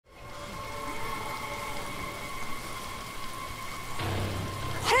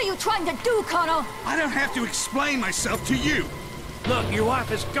What are you trying to do, Colonel? I don't have to explain myself to you. Look, your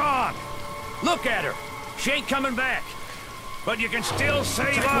wife is gone. Look at her. She ain't coming back. But you can still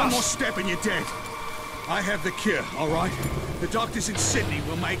save Take us. one more step and you're dead. I have the cure, all right? The doctors in Sydney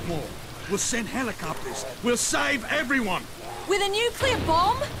will make more. We'll send helicopters. We'll save everyone. With a nuclear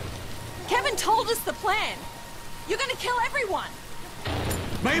bomb? Kevin told us the plan. You're gonna kill everyone.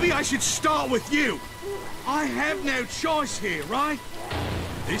 Maybe I should start with you. I have no choice here, right?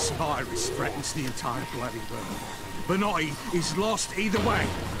 This virus threatens the entire bloody world. Benoit is lost either way.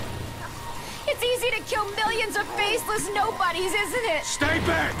 It's easy to kill millions of faceless nobodies, isn't it? Stay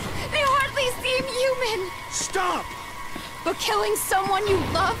back! They hardly seem human. Stop! But killing someone you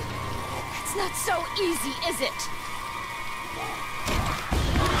love, it's not so easy, is it?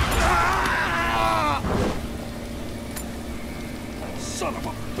 Ah! Son of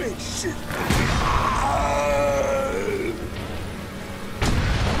a bitch! Shit!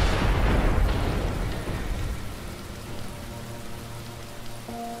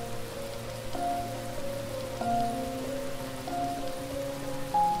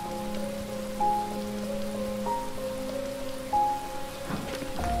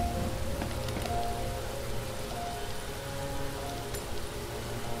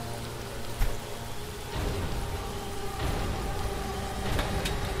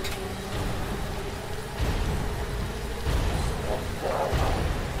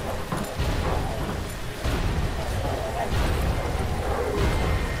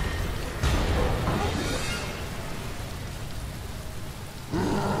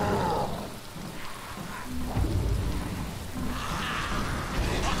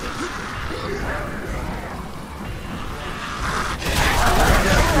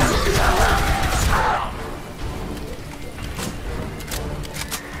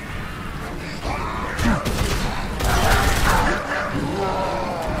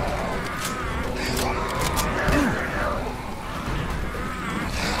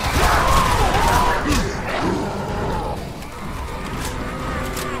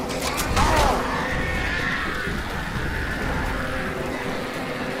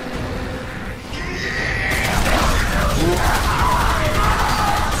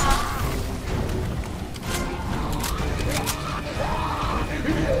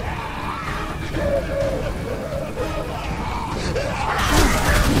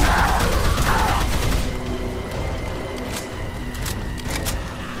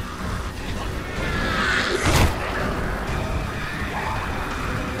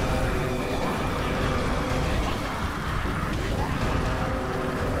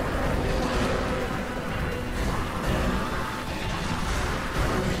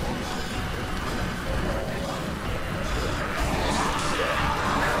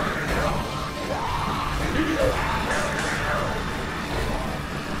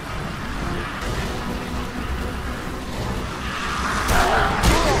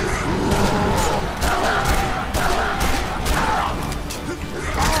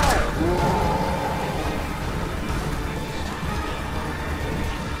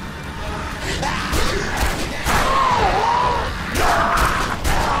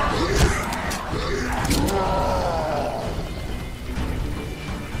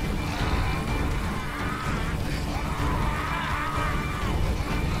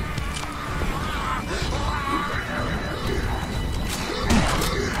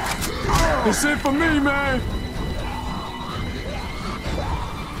 That's it for me, man!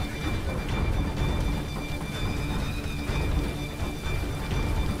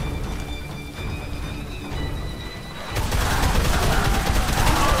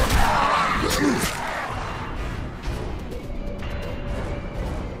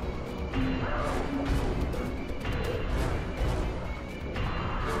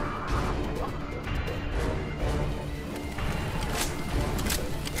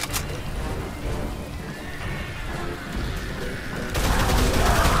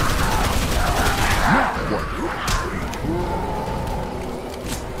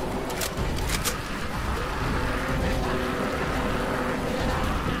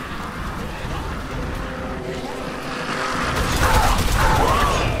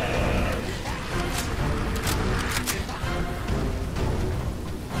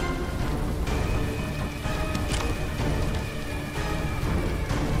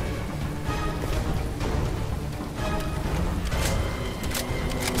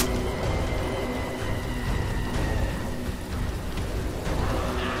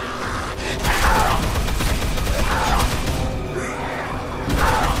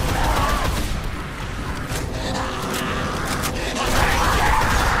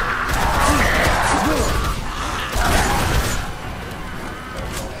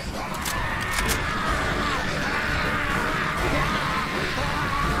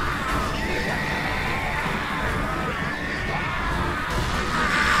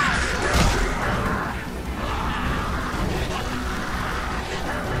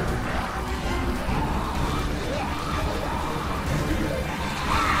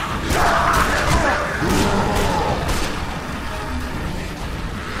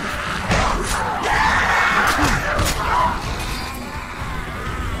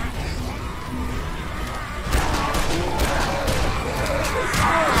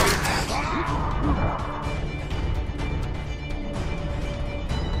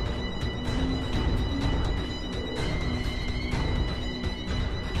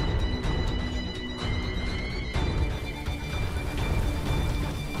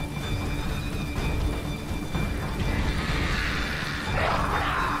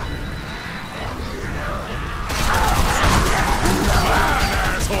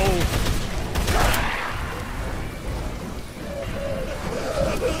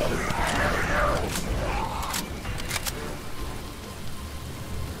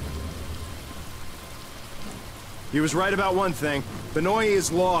 He was right about one thing. Benoit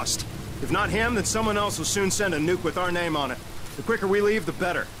is lost. If not him, then someone else will soon send a nuke with our name on it. The quicker we leave, the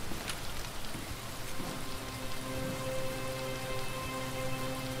better.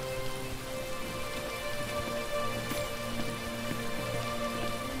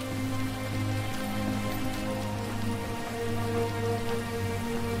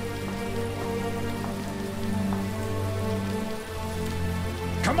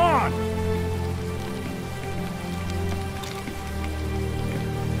 Come on!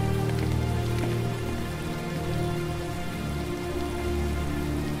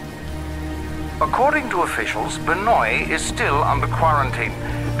 According to officials, Benoit is still under quarantine.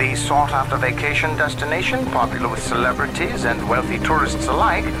 The sought-after vacation destination, popular with celebrities and wealthy tourists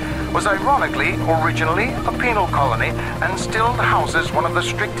alike, was ironically originally a penal colony and still houses one of the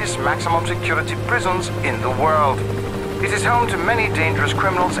strictest maximum security prisons in the world. It is home to many dangerous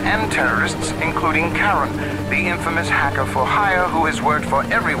criminals and terrorists, including Karen, the infamous hacker for hire who has worked for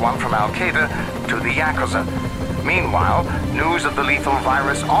everyone from Al-Qaeda to the Yakuza. Meanwhile, news of the lethal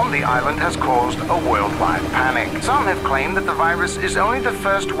virus on the island has caused a worldwide panic. Some have claimed that the virus is only the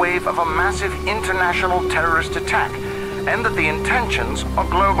first wave of a massive international terrorist attack, and that the intentions are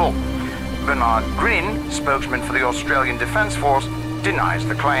global. Bernard Green, spokesman for the Australian Defence Force, denies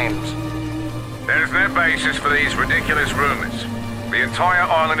the claims. There's no basis for these ridiculous rumors. The entire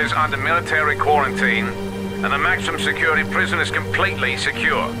island is under military quarantine, and the maximum security prison is completely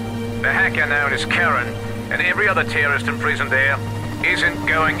secure. The hacker known as Karen, and every other terrorist imprisoned there, isn't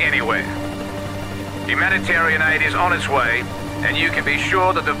going anywhere. Humanitarian aid is on its way, and you can be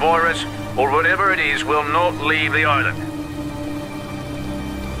sure that the virus, or whatever it is, will not leave the island.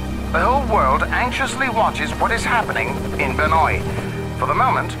 The whole world anxiously watches what is happening in Benoit. For the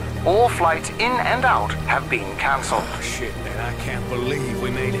moment, all flights in and out have been cancelled. Oh, shit, man, I can't believe we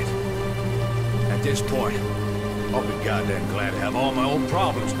made it. At this point, I'll be goddamn glad to have all my old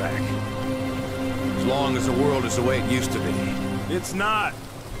problems back. As long as the world is the way it used to be. It's not.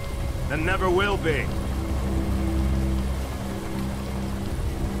 And never will be.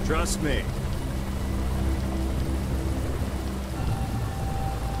 Trust me.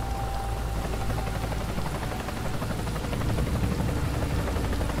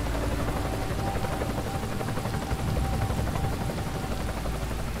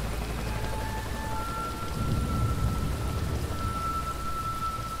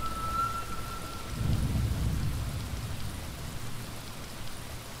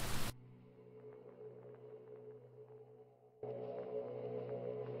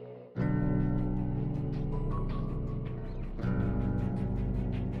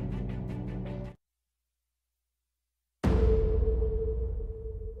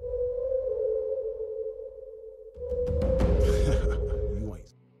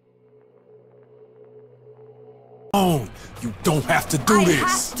 You don't have to do this. I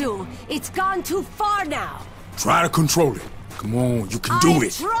have to. It's gone too far now. Try to control it. Come on, you can do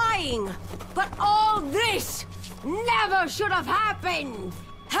it. I'm trying, but all this never should have happened.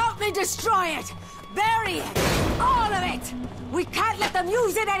 Help me destroy it. Bury it. All of it. We can't let them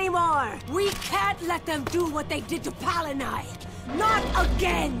use it anymore. We can't let them do what they did to Pal and I. Not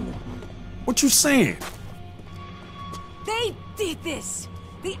again. What you saying? They did this.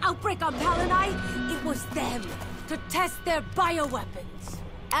 The outbreak on Pal and I, it was them. To test their bioweapons.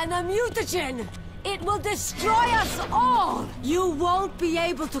 And the mutagen, it will destroy us all! You won't be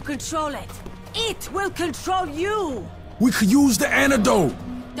able to control it. It will control you! We could use the antidote!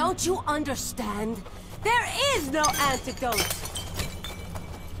 Don't you understand? There is no antidote!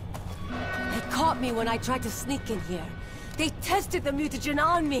 They caught me when I tried to sneak in here. They tested the mutagen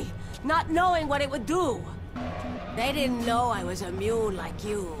on me, not knowing what it would do. They didn't know I was immune like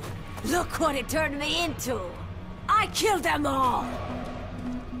you. Look what it turned me into! I killed them all!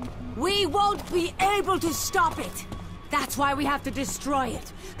 We won't be able to stop it! That's why we have to destroy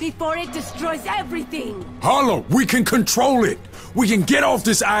it, before it destroys everything! Harlow, we can control it! We can get off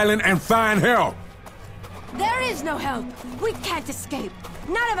this island and find help! There is no help! We can't escape!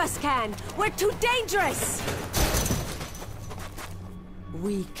 None of us can! We're too dangerous!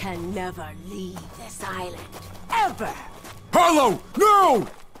 We can never leave this island. Ever! Harlow, no!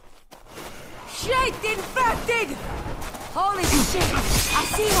 Shit! Infected! Holy shit! I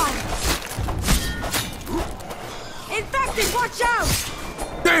see one! Infected! Watch out!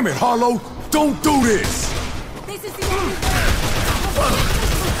 Damn it, Harlow! Don't do this! This is the only way!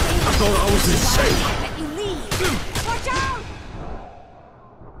 I thought I was in shape! Let you leave! Watch out!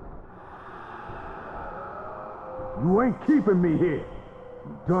 You ain't keeping me here.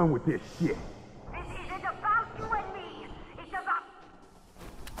 I'm done with this shit. This isn't about you and me. It's about...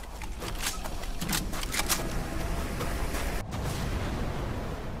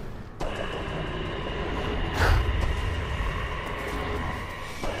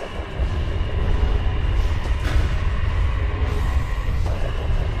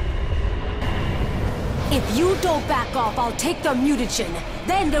 If you don't back off, I'll take the mutagen.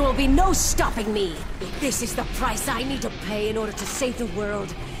 Then there will be no stopping me. If this is the price I need to pay in order to save the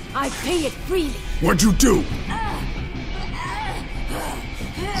world, I pay it freely. What'd you do?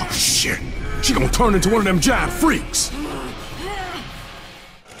 Oh, shit. She gonna turn into one of them giant freaks.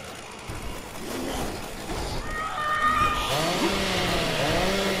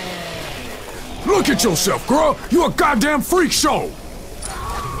 Look at yourself, girl! You a goddamn freak show!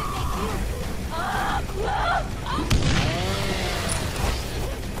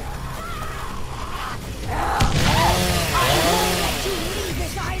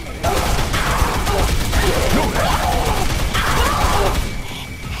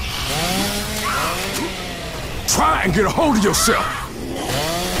 Try and get a hold of yourself!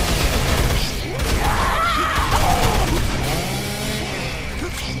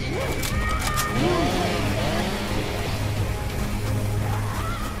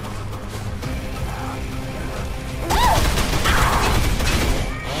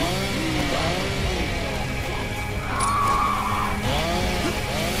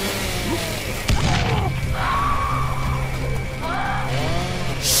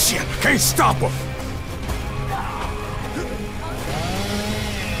 Shit, can't stop her!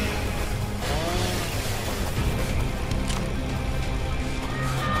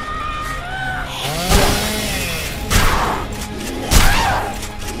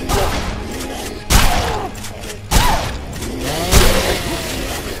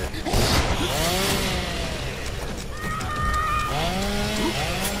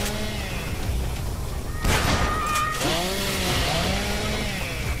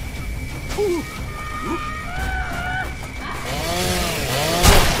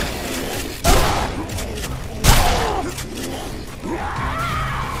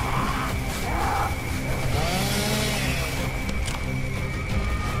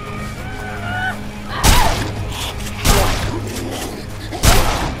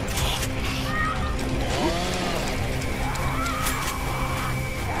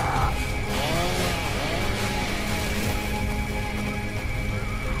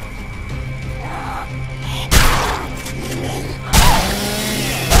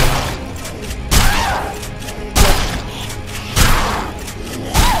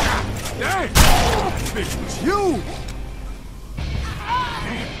 You!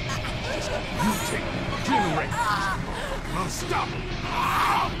 Generate. Now stop.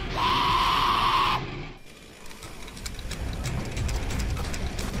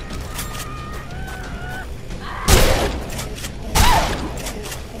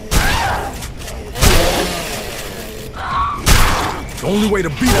 The only way to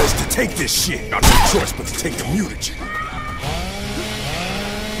beat her is to take this shit. Got no choice but to take the mutagen.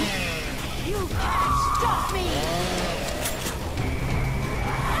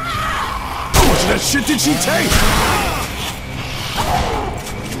 How much of that shit did she take?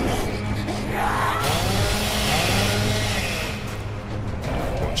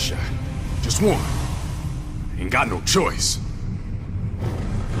 One shot. Just one. Ain't got no choice.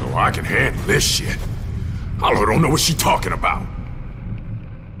 Oh, I can handle this shit. Harlow don't know what she talking about.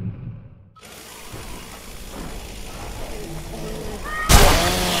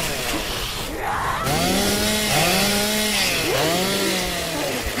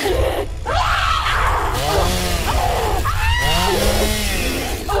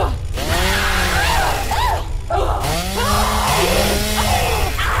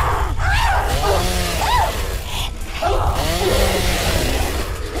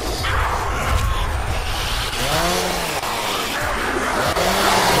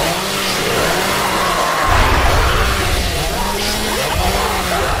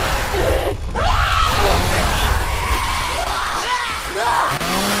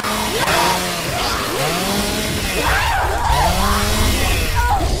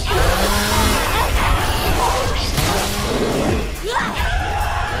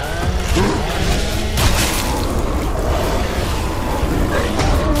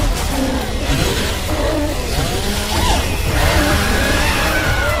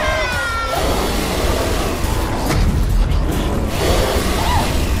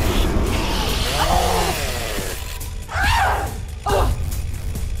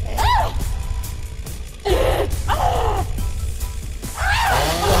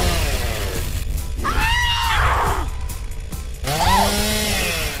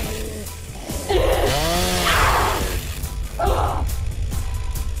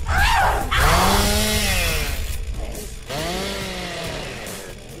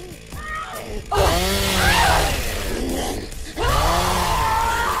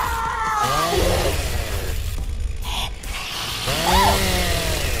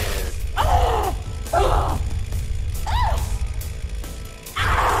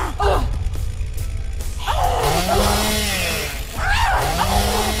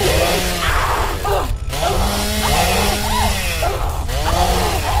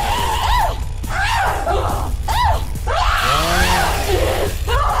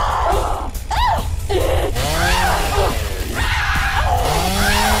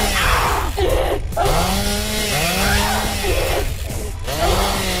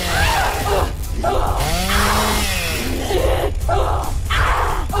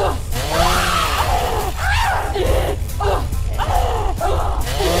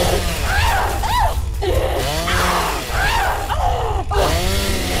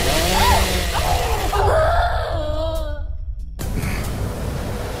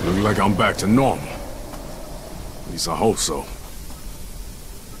 like I'm back to normal. At least I hope so.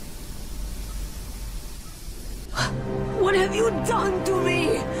 What have you done to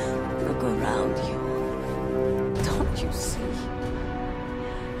me? Look around you. Don't you see?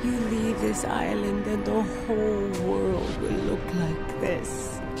 You leave this island and the whole world will look like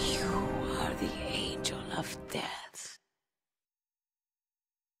this. You are the angel of death.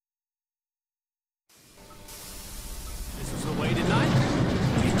 This was the way tonight?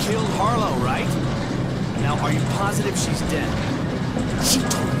 You killed Harlow, right? Now, are you positive she's dead? She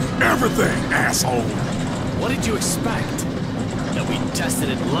told me everything, asshole! What did you expect? That we tested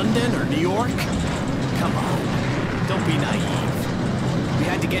in London or New York? Come on, don't be naive. We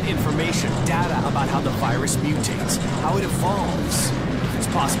had to get information, data about how the virus mutates, how it evolves, if it's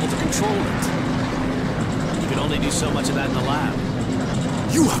possible to control it. You can only do so much of that in the lab.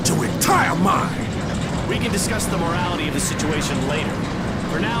 You out your entire mind! We can discuss the morality of the situation later.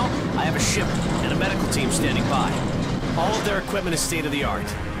 For now, I have a ship and a medical team standing by. All of their equipment is state-of-the-art.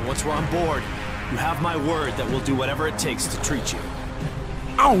 And once we're on board, you have my word that we'll do whatever it takes to treat you.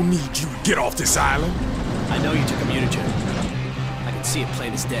 I don't need you to get off this island. I know you took a mutagen. I can see it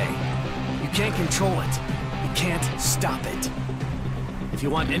plain as day. You can't control it. You can't stop it. If you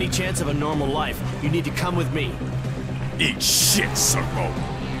want any chance of a normal life, you need to come with me. Eat shit, Servo.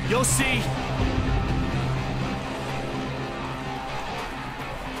 You'll see.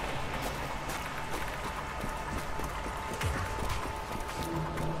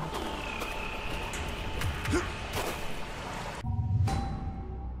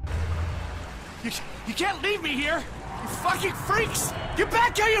 You can't leave me here! You fucking freaks! Get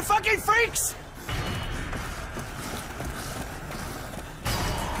back here, you fucking freaks!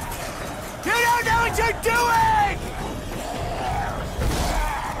 You don't know what you're doing!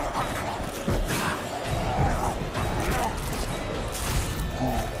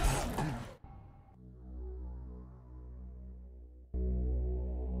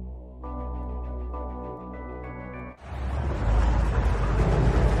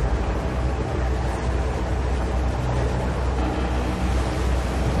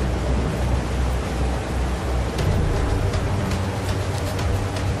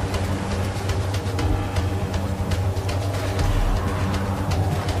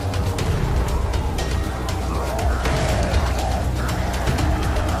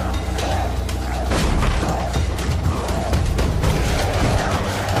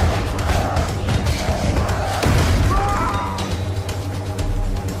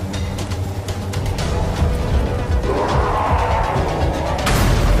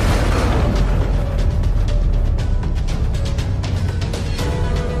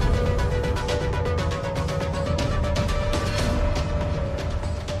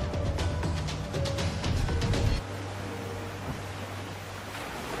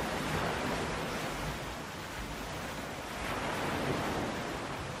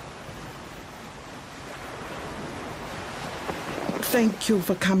 Thank you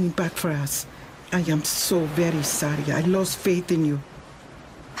for coming back for us. I am so very sorry. I lost faith in you.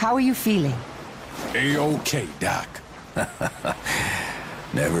 How are you feeling? A-okay, Doc.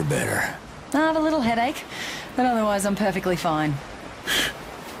 Never better. I have a little headache, but otherwise I'm perfectly fine.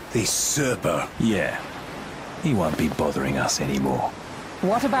 The Serpo. Yeah. He won't be bothering us anymore.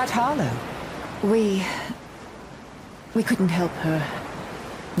 What about Harlow? We couldn't help her.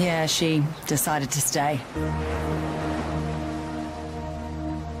 Yeah, she decided to stay.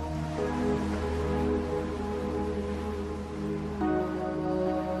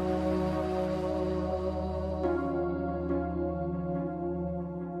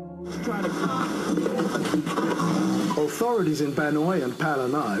 Authorities in Banoi and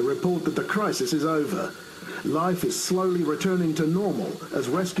Palanai report that the crisis is over. Life is slowly returning to normal as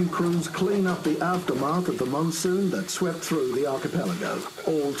rescue crews clean up the aftermath of the monsoon that swept through the archipelago.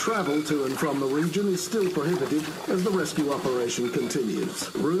 All travel to and from the region is still prohibited as the rescue operation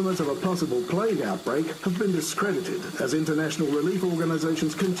continues. Rumors of a possible plague outbreak have been discredited as international relief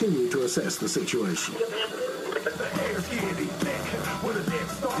organizations continue to assess the situation.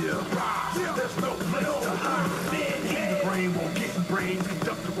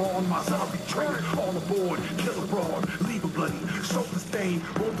 On my zombie train, all aboard, kill abroad, leave a bloody, soap the stain,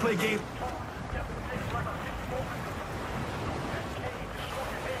 won't play game.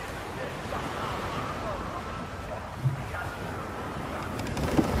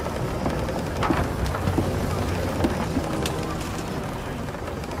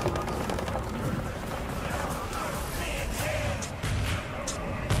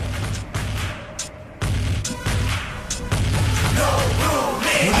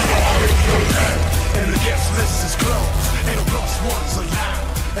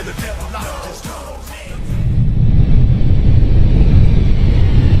 and the devil locked his tongue.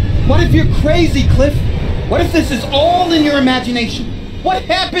 What if you're crazy, Cliff? What if this is all in your imagination? What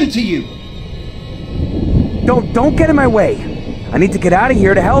happened to you? Don't get in my way. I need to get out of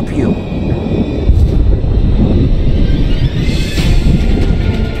here to help you.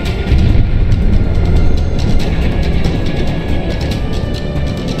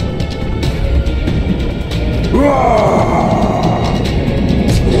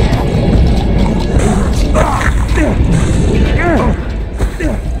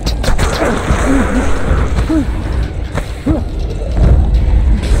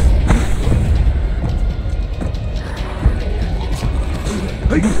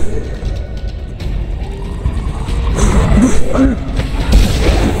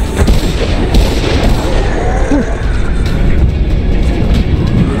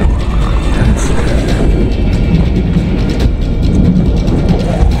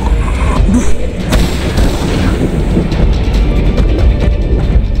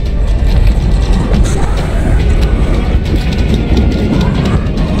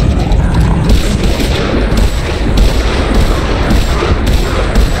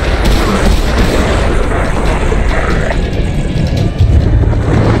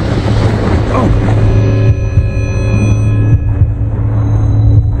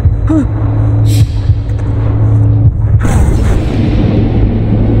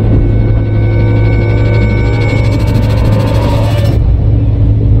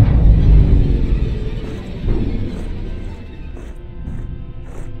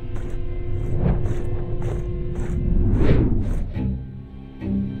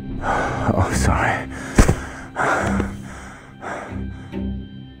 Oh, sorry.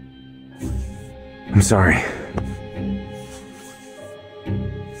 I'm sorry.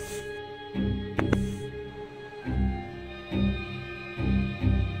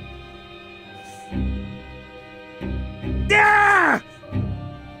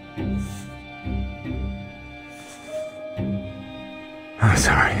 I'm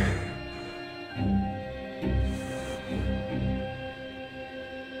sorry.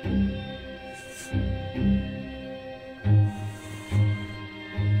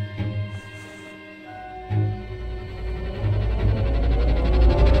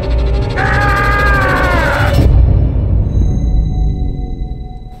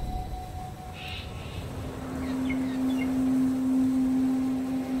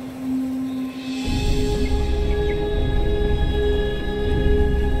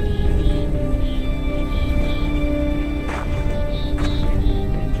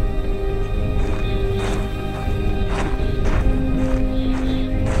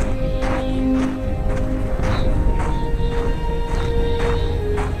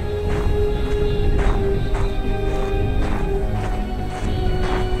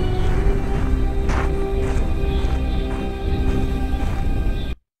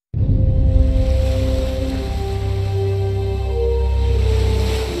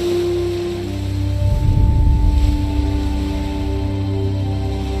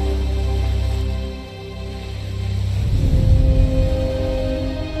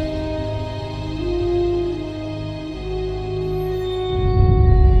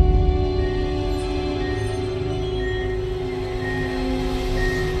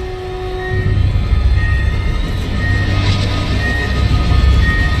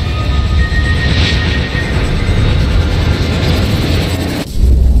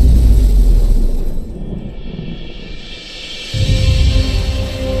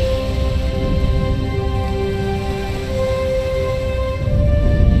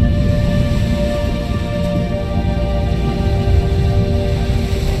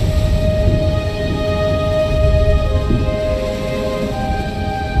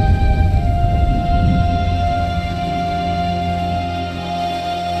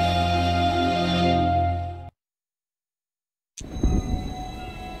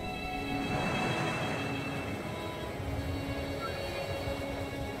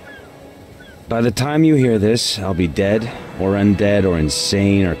 By the time you hear this, I'll be dead, or undead, or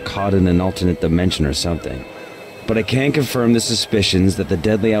insane, or caught in an alternate dimension or something. But I can confirm the suspicions that the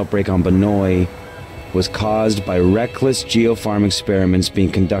deadly outbreak on Banoi was caused by reckless geofarm experiments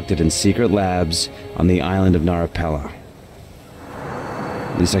being conducted in secret labs on the island of Narapella.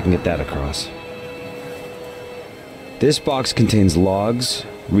 At least I can get that across. This box contains logs,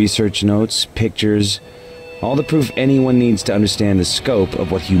 research notes, pictures, all the proof anyone needs to understand the scope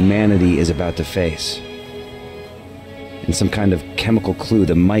of what humanity is about to face. And some kind of chemical clue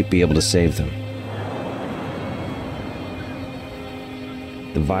that might be able to save them.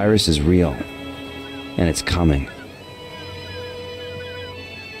 The virus is real, and it's coming.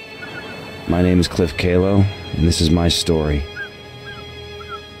 My name is Cliff Kalo, and this is my story.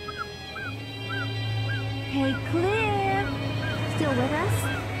 Hey, Cliff. Still with us?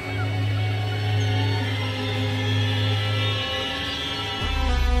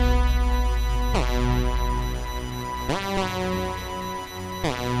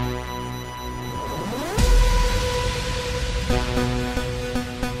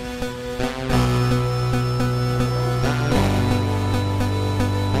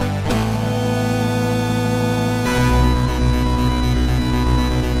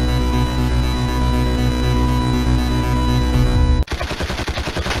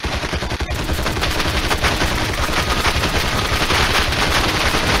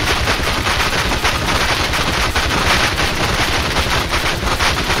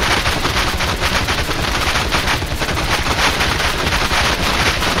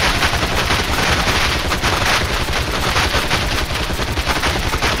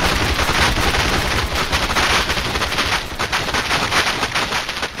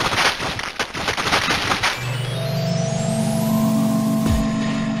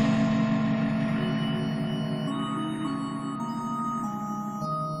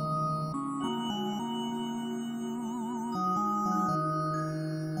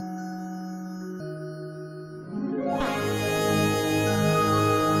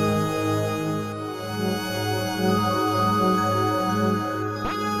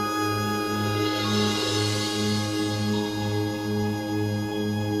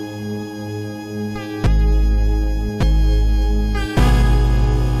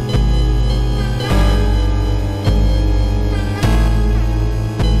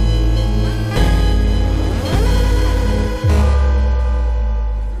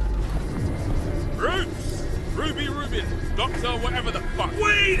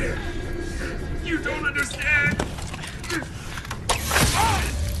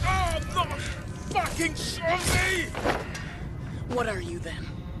 What are you then?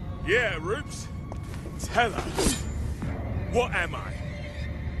 Yeah, Roops. Tell her. What am I?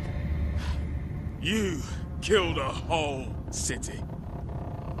 You killed a whole city.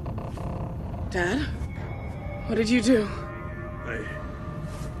 Dad? What did you do?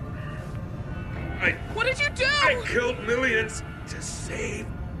 What did you do? I killed millions to save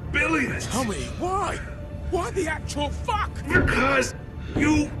billions. Tell me, why? Why the actual fuck? Because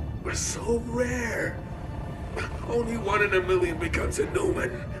you were so rare. Only 1 in a million becomes a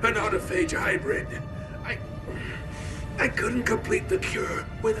Newman, an autophage hybrid. I couldn't complete the cure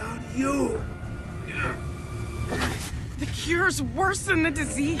without you. The cure's worse than the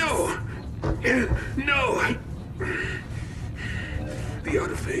disease. No. No. The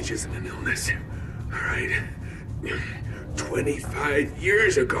autophage isn't an illness. All right? 25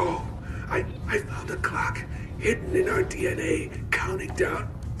 years ago, I found a clock hidden in our DNA, counting down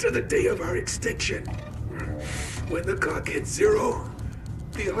to the day of our extinction. When the clock hits 0,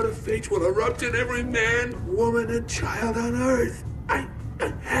 the autophage will erupt in every man, woman, and child on Earth. I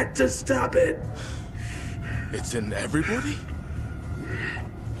had to stop it. It's in everybody?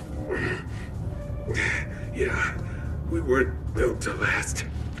 Yeah, we weren't built to last.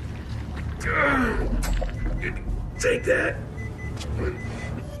 Take that.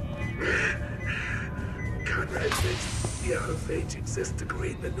 Conrad thinks the autophage exists to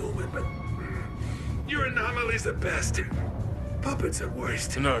create the Newman, but your anomalies are best. Puppets at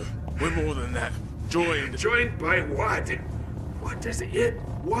worst. No, we're more than that. Joined. Joined by what? What does it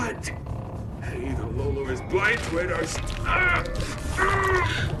want? Either Lolo is blind to it or...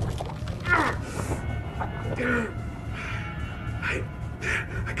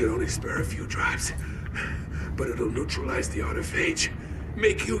 I can only spare a few drops, but it'll neutralize the autophage,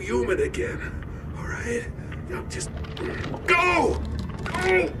 make you human again. All right? Now just go!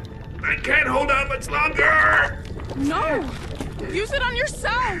 Go! I can't hold on much longer! No! Use it on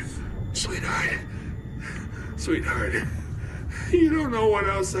yourself! Sweetheart, you don't know what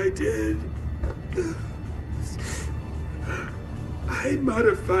else I did. I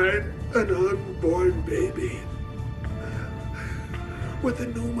modified an unborn baby. With the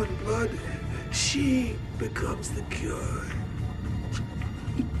Newman blood, she becomes the cure.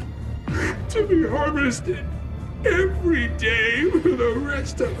 To be harvested every day for the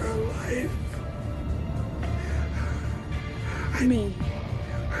rest of her life.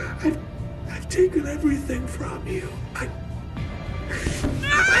 I've taken everything from you. I'm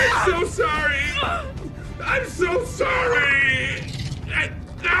so sorry. I'm so sorry.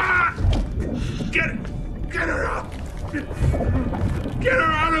 Get her up. Get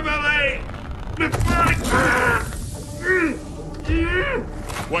her out of LA.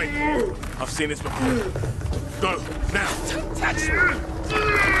 Wait, I've seen this before. Go, now! Don't touch me! We've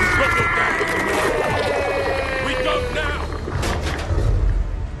got your dad! We go now!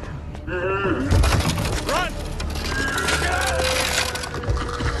 Run!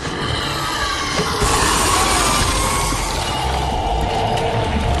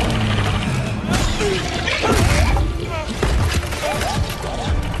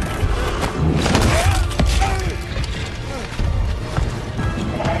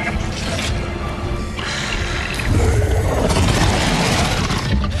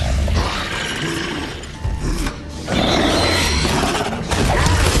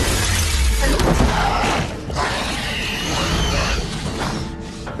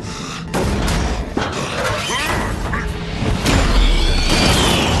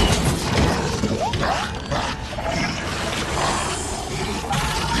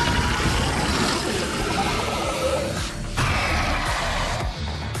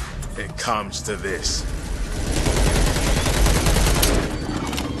 Comes to this.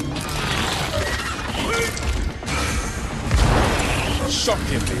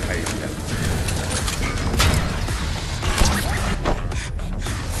 Shocking behavior.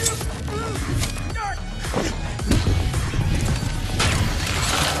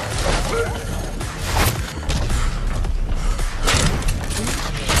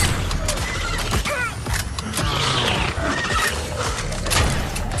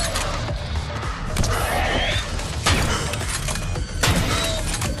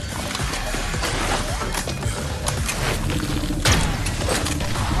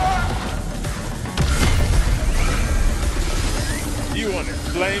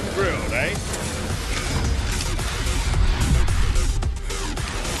 Flame grilled, eh?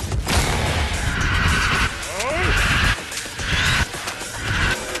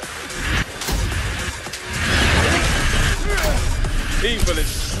 Evil is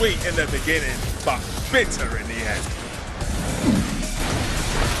sweet in the beginning, but bitter in the end.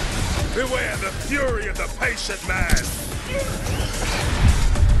 Beware the fury of the patient man!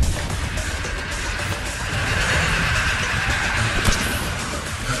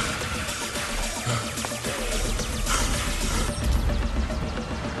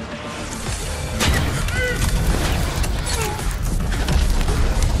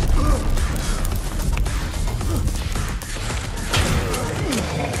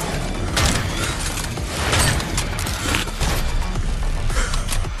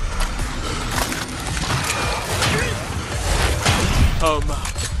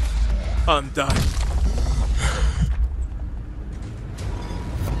 I'm done.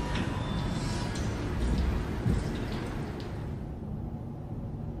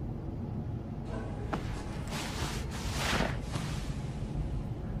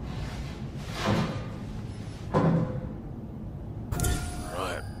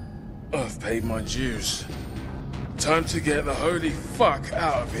 Right. I've paid my dues. Time to get the holy fuck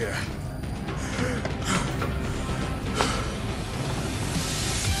out of here.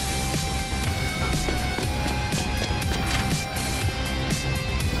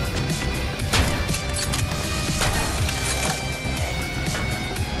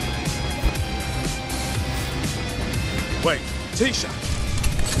 Wait, Tisha!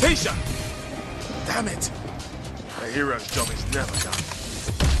 Tisha! Damn it! A hero's job is never done.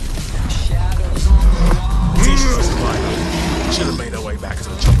 Tisha's a survivor. Should have made her way back to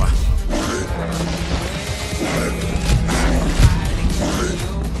the chopper.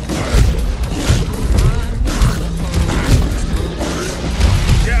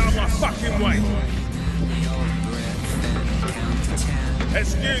 Get out of my fucking way!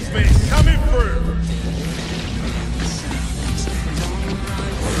 Excuse me, coming through!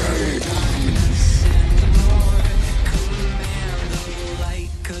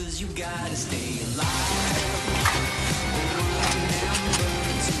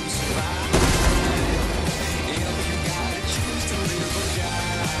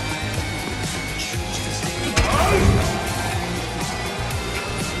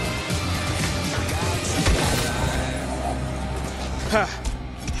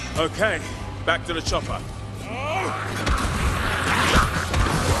 Okay, back to the chopper.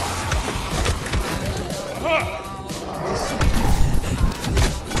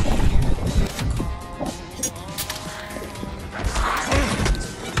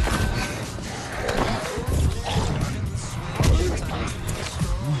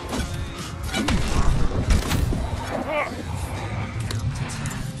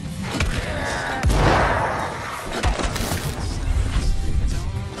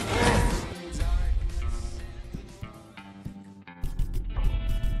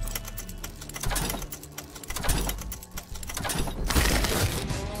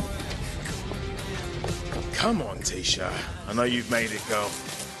 Come on, Tisha. I know you've made it, girl.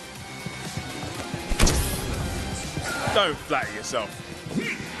 Don't flatter yourself.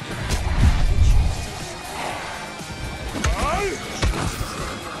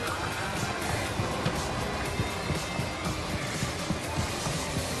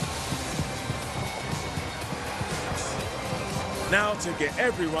 Now to get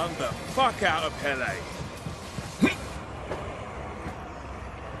everyone the fuck out of LA.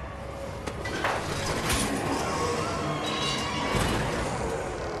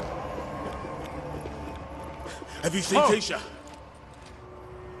 Have you seen Tisha?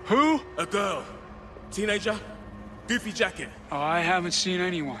 Who? A girl. Teenager. Goofy jacket. Oh, I haven't seen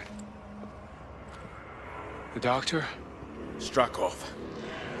anyone. The doctor? Struck off.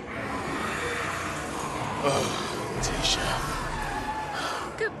 Oh,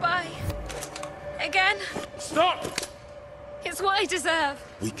 Tisha. Goodbye. Again? Stop! It's what I deserve.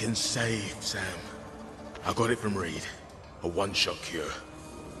 We can save Sam. I got it from Reed. A one-shot cure.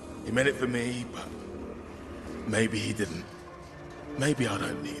 He meant it for me, but maybe he didn't. Maybe I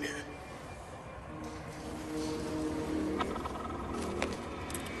don't need it.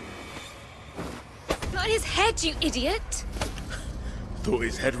 Not his head, you idiot! Thought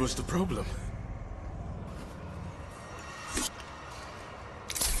his head was the problem.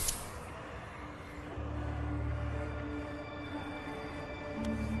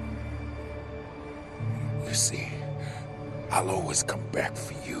 You see, I'll always come back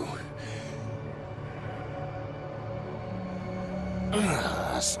for you.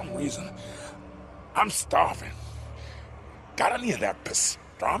 Some reason, I'm starving. Got any of that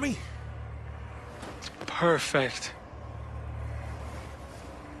pastrami? Perfect.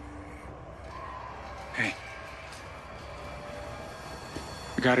 Hey.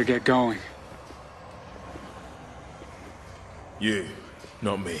 We gotta get going. You,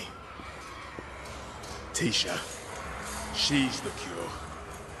 not me. Tisha. She's the cure.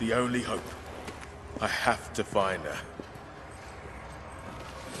 The only hope. I have to find her.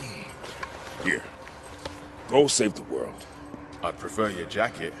 Here. Go save the world. I'd prefer your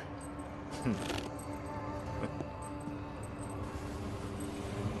jacket.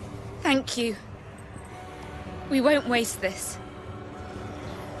 Thank you. We won't waste this.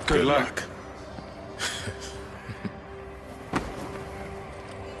 Good luck.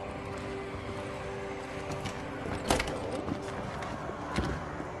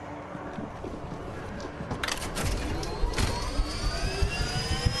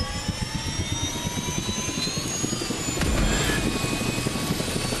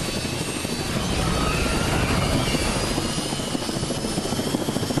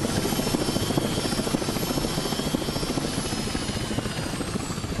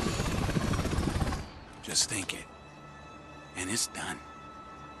 Just think it. And it's done.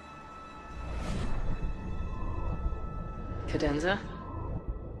 Cadenza?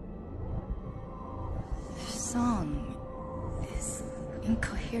 The song is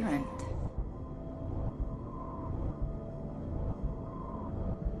incoherent.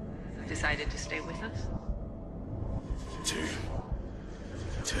 Decided to stay with us?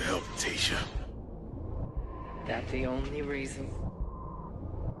 To help Tisha. That the only reason?